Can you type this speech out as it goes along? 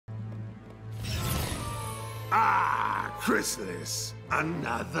Ah, Chrysalis.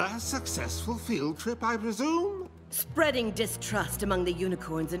 Another successful field trip, I presume? Spreading distrust among the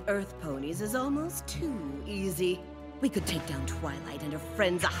unicorns and earth ponies is almost too easy. We could take down Twilight and her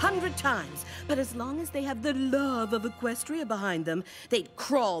friends 100 times, but as long as they have the love of Equestria behind them, they'd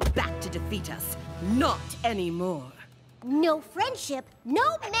crawl back to defeat us. Not anymore. No friendship,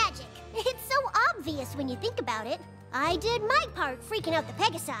 no magic. It's so obvious when you think about it. I did my part freaking out the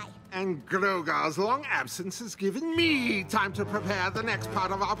Pegasi. And Grogar's long absence has given me time to prepare the next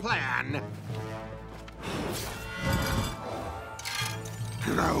part of our plan.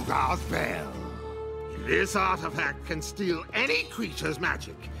 Grogar's Bell. This artifact can steal any creature's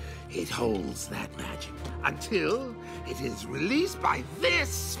magic. It holds that magic until it is released by this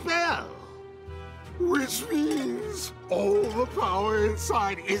spell. Which means all the power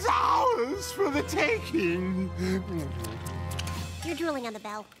inside is ours for the taking. You're drooling on the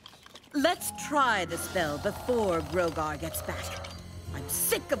bell. Let's try the spell before Grogar gets back. I'm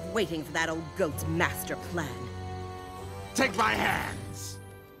sick of waiting for that old goat's master plan. Take my hands.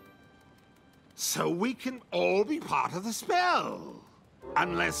 So we can all be part of the spell.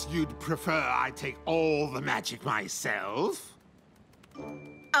 Unless you'd prefer I take all the magic myself.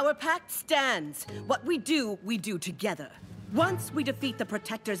 Our pact stands. What we do together. Once we defeat the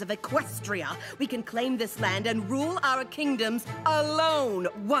protectors of Equestria, we can claim this land and rule our kingdoms alone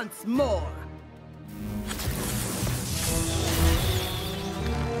once more.